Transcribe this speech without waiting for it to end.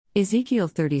Ezekiel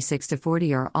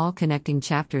 36-40 are all connecting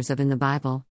chapters of in the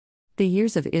Bible. The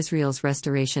years of Israel's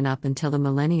restoration up until the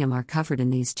millennium are covered in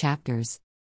these chapters.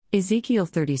 Ezekiel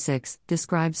 36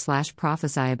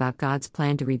 describes/prophesy about God's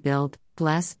plan to rebuild,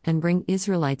 bless, and bring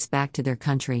Israelites back to their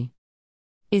country.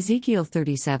 Ezekiel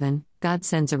 37, God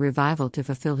sends a revival to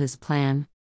fulfill his plan.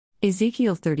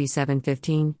 Ezekiel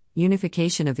 37:15,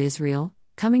 unification of Israel,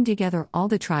 coming together all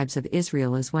the tribes of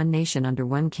Israel as one nation under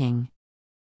one king.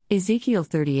 Ezekiel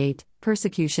 38,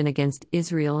 persecution against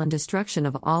Israel and destruction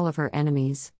of all of her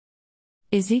enemies.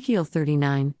 Ezekiel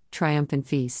 39, triumphant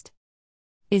feast.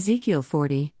 Ezekiel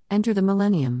 40, enter the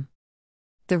millennium.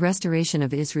 The restoration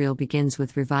of Israel begins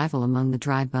with revival among the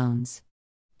dry bones.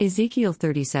 Ezekiel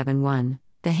 37:1,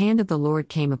 the hand of the Lord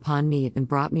came upon me and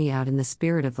brought me out in the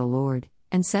spirit of the Lord,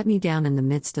 and set me down in the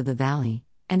midst of the valley,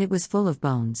 and it was full of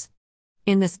bones.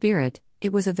 In the spirit,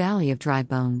 it was a valley of dry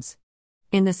bones.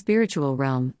 In the spiritual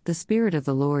realm, the Spirit of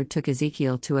the Lord took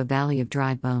Ezekiel to a valley of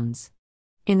dry bones.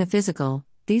 In the physical,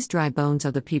 these dry bones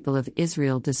are the people of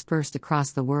Israel dispersed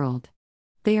across the world.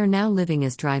 They are now living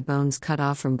as dry bones cut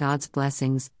off from God's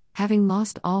blessings, having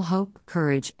lost all hope,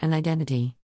 courage, and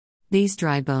identity. These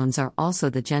dry bones are also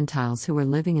the Gentiles who were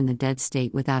living in the dead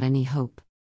state without any hope.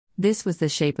 This was the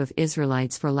shape of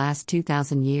Israelites for last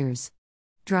 2,000 years.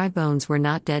 Dry bones were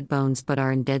not dead bones but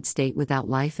are in dead state without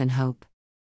life and hope.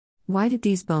 Why did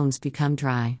these bones become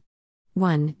dry?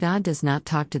 1. God does not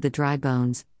talk to the dry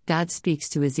bones, God speaks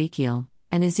to Ezekiel,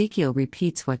 and Ezekiel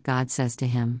repeats what God says to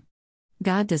him.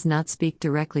 God does not speak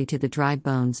directly to the dry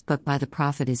bones but by the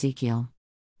prophet Ezekiel.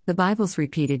 The Bible's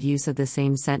repeated use of the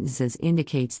same sentences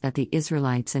indicates that the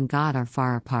Israelites and God are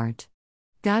far apart.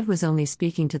 God was only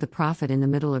speaking to the prophet in the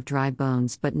middle of dry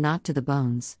bones but not to the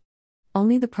bones.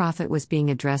 Only the prophet was being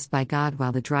addressed by God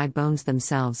while the dry bones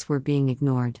themselves were being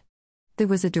ignored. There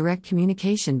was a direct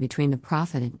communication between the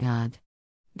prophet and God.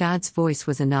 God's voice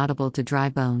was inaudible to dry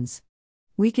bones.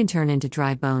 We can turn into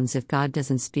dry bones if God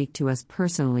doesn't speak to us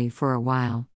personally for a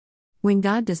while. When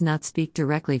God does not speak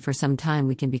directly for some time,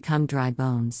 we can become dry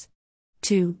bones.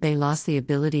 2. They lost the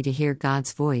ability to hear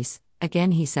God's voice.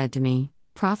 Again he said to me,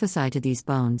 prophesy to these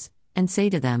bones, and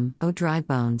say to them, O dry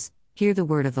bones, hear the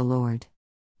word of the Lord.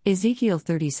 Ezekiel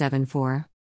 37:4.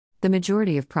 The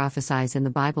majority of prophecies in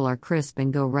the Bible are crisp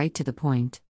and go right to the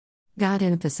point. God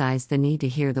emphasized the need to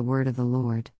hear the word of the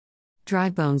Lord.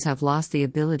 Dry bones have lost the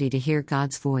ability to hear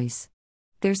God's voice.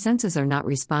 Their senses are not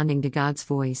responding to God's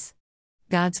voice.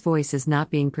 God's voice is not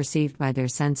being perceived by their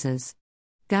senses.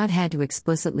 God had to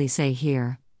explicitly say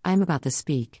here, I am about to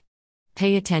speak.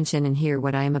 Pay attention and hear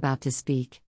what I am about to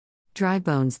speak. Dry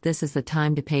bones, this is the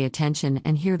time to pay attention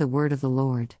and hear the word of the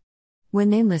Lord.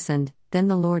 When they listened, then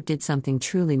the Lord did something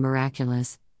truly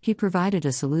miraculous. He provided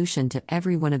a solution to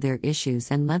every one of their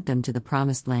issues and led them to the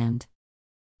promised land.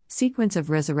 Sequence of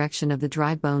resurrection of the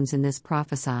dry bones in this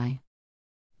prophecy.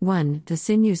 1. The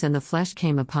sinews and the flesh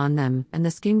came upon them, and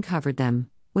the skin covered them.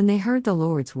 When they heard the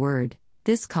Lord's word,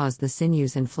 this caused the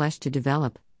sinews and flesh to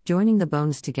develop, joining the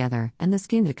bones together, and the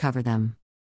skin to cover them.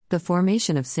 The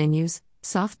formation of sinews,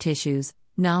 soft tissues,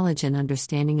 knowledge and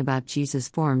understanding about Jesus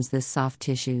forms this soft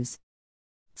tissues.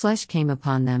 Flesh came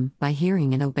upon them, by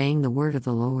hearing and obeying the word of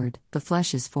the Lord, the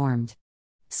flesh is formed.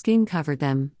 Skin covered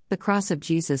them, the cross of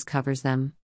Jesus covers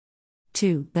them.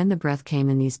 2. Then the breath came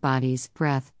in these bodies,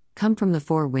 breath, come from the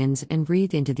four winds and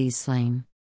breathe into these slain.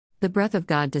 The breath of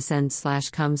God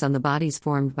descends/comes on the bodies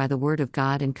formed by the word of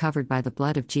God and covered by the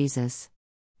blood of Jesus.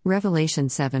 Revelation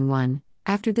 7:1.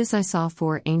 After this I saw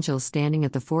 4 angels standing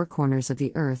at the 4 corners of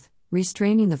the earth,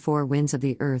 restraining the 4 winds of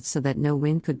the earth so that no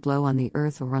wind could blow on the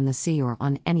earth or on the sea or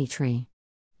on any tree.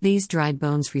 These dried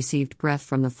bones received breath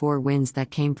from the 4 winds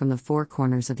that came from the 4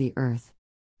 corners of the earth.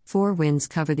 4 winds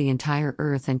cover the entire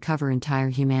earth and cover entire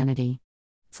humanity.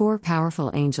 4 powerful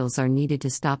angels are needed to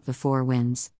stop the 4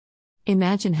 winds.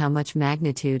 Imagine how much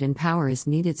magnitude and power is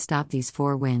needed to stop these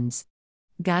 4 winds.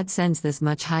 God sends this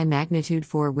much high magnitude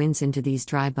 4 winds into these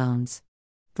dry bones.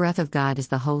 Breath of God is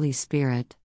the Holy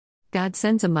Spirit. God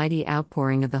sends a mighty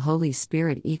outpouring of the Holy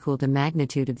Spirit equal to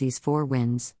magnitude of these 4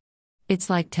 winds. It's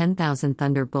like 10,000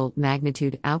 thunderbolt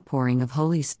magnitude outpouring of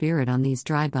Holy Spirit on these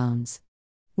dry bones.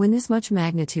 When this much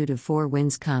magnitude of 4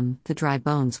 winds come, the dry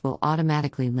bones will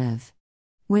automatically live.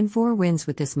 When 4 winds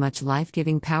with this much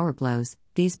life-giving power blows,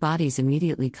 these bodies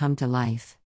immediately come to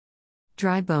life.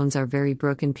 Dry bones are very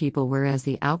broken people, whereas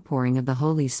the outpouring of the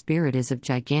Holy Spirit is of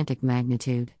gigantic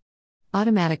magnitude.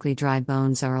 Automatically dry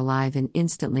bones are alive and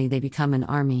instantly they become an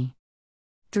army.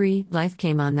 3. Life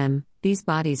came on them. These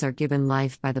bodies are given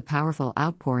life by the powerful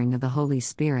outpouring of the Holy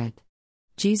Spirit.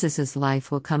 Jesus'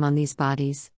 life will come on these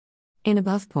bodies. In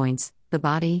above points, the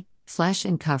body, flesh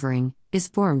and covering, is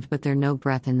formed but there no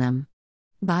breath in them.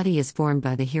 Body is formed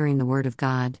by the hearing the word of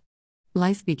God.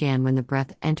 Life began when the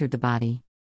breath entered the body.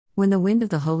 When the wind of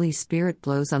the Holy Spirit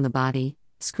blows on the body,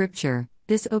 Scripture,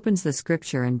 this opens the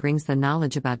Scripture and brings the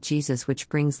knowledge about Jesus which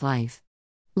brings life.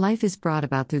 Life is brought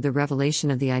about through the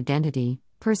revelation of the identity,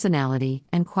 personality,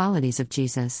 and qualities of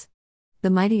Jesus. The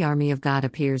mighty army of God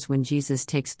appears when Jesus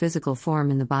takes physical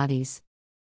form in the bodies.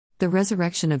 The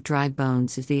resurrection of dry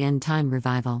bones is the end-time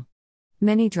revival.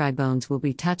 Many dry bones will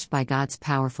be touched by God's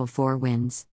powerful four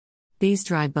winds. These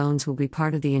dry bones will be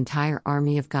part of the entire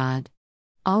army of God.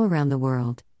 All around the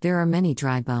world, there are many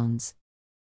dry bones.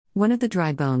 One of the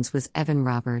dry bones was Evan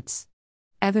Roberts.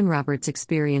 Evan Roberts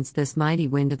experienced this mighty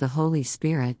wind of the Holy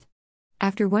Spirit.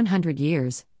 After 100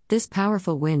 years, this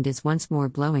powerful wind is once more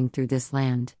blowing through this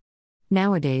land.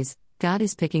 Nowadays, God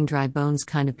is picking dry bones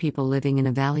kind of people living in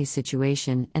a valley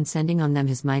situation and sending on them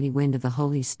His mighty wind of the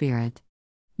Holy Spirit.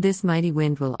 This mighty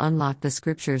wind will unlock the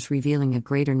Scriptures revealing a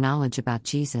greater knowledge about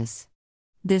Jesus.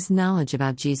 This knowledge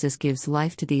about Jesus gives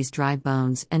life to these dry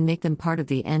bones and make them part of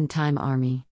the end-time army.